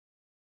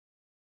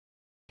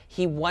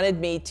He wanted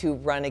me to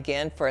run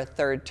again for a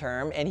third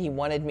term, and he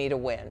wanted me to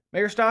win.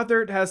 Mayor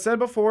Stothert has said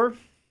before,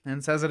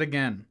 and says it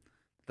again,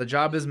 the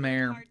job as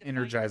mayor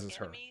energizes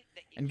her.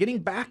 And getting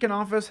back in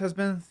office has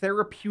been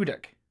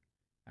therapeutic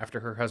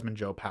after her husband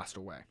Joe passed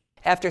away.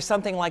 After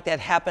something like that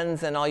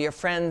happens and all your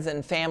friends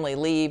and family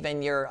leave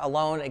and you're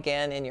alone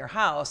again in your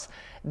house,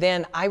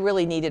 then I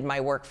really needed my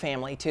work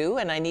family too,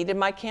 and I needed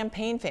my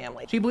campaign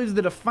family. She believes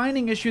the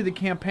defining issue of the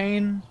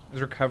campaign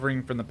is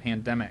recovering from the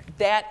pandemic.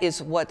 That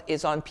is what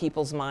is on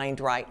people's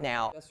mind right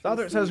now.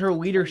 Stothert says her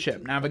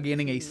leadership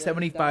navigating a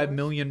 $75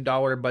 million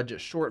budget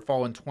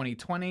shortfall in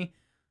 2020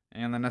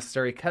 and the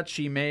necessary cuts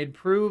she made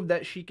prove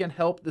that she can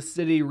help the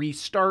city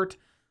restart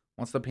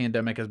once the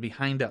pandemic is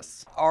behind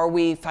us. Are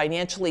we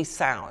financially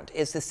sound?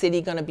 Is the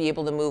city going to be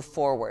able to move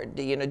forward?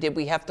 Did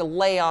we have to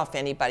lay off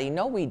anybody?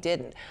 No, we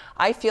didn't.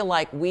 I feel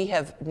like we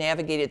have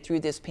navigated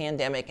through this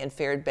pandemic and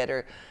fared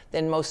better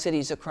than most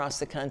cities across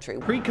the country.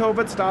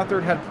 Pre-COVID,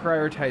 Stothert had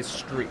prioritized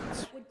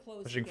streets,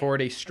 pushing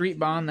forward a street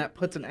bond that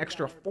puts an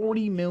extra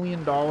 $40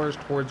 million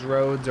towards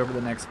roads over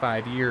the next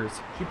 5 years.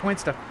 She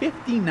points to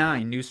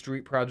 59 new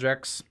street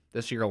projects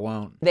this year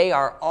alone. They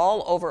are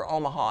all over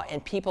Omaha,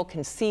 and people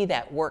can see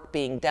that work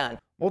being done.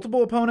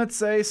 Multiple opponents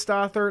say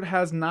Stothert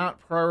has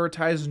not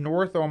prioritized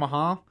North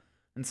Omaha,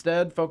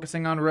 instead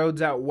focusing on roads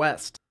out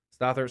west.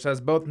 Stothert says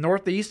both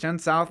Northeast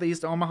and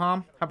Southeast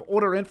Omaha have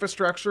older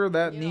infrastructure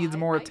that needs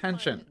more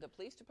attention.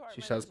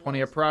 She says plenty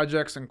of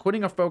projects,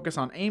 including a focus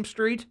on Ames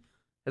Street,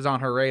 is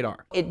on her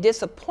radar. It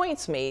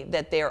disappoints me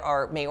that there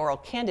are mayoral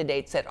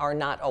candidates that are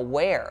not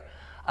aware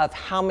of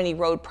how many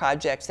road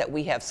projects that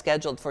we have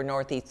scheduled for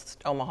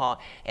Northeast Omaha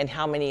and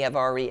how many have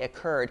already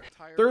occurred.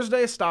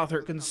 Thursday,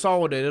 Stothert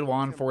consolidated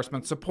law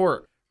enforcement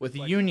support with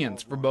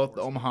unions for both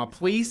the Omaha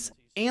Police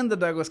and the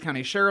Douglas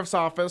County Sheriff's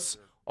Office,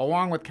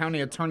 along with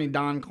County Attorney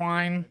Don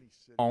Klein,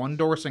 all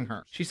endorsing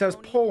her. She says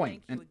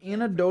polling and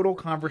anecdotal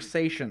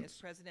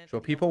conversations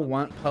show people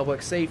want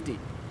public safety.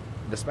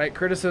 Despite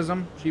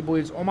criticism, she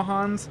believes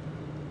Omahans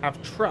have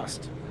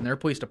trust in their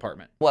police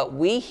department. What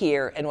we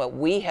hear and what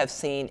we have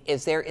seen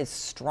is there is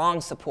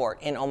strong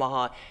support in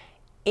Omaha,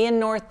 in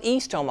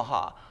Northeast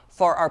Omaha,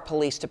 for our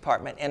police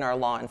department and our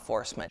law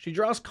enforcement. She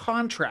draws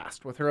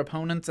contrast with her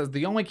opponents as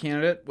the only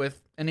candidate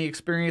with any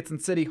experience in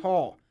City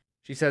Hall.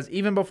 She says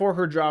even before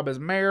her job as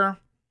mayor,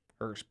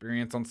 her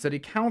experience on City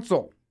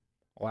Council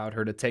allowed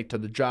her to take to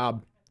the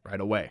job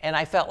right away. And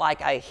I felt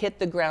like I hit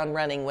the ground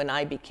running when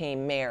I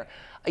became mayor.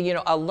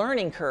 A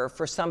learning curve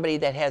for somebody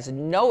that has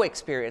no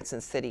experience in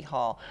City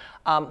Hall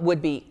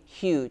would be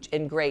huge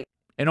and great.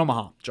 In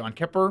Omaha, John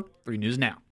Kipper, 3 News Now.